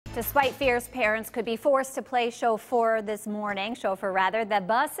Despite fears parents could be forced to play chauffeur this morning, the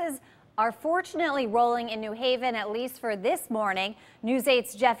buses are fortunately rolling in New Haven, at least for this morning. News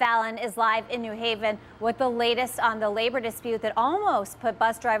 8's Jeff Allen is live in New Haven with the latest on the labor dispute that almost put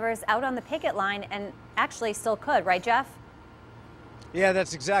bus drivers out on the picket line and actually still could, right, Jeff? Yeah,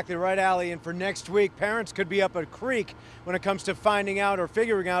 that's exactly right, Allie. And for next week, parents could be up a creek when it comes to finding out or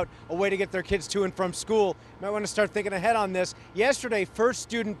figuring out a way to get their kids to and from school. You might want to start thinking ahead on this. Yesterday, first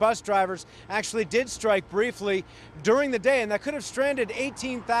student bus drivers actually did strike briefly during the day, and that could have stranded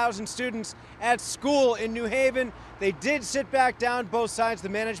 18,000 students at school in New Haven. They did sit back down, both sides, the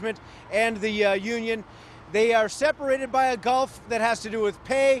management and the union. They are separated by a gulf that has to do with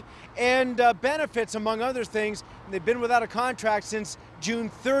pay and benefits, among other things. They've been without a contract since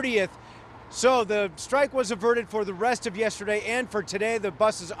June 30th. So the strike was averted for the rest of yesterday and for today. The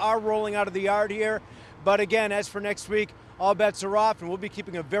buses are rolling out of the yard here. But again, as for next week, all bets are off, and we'll be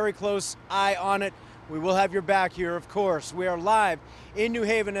keeping a very close eye on it. We will have your back here, of course. We are live in New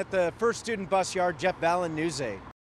Haven at the First Student Bus Yard. Jeff Allen, News 8.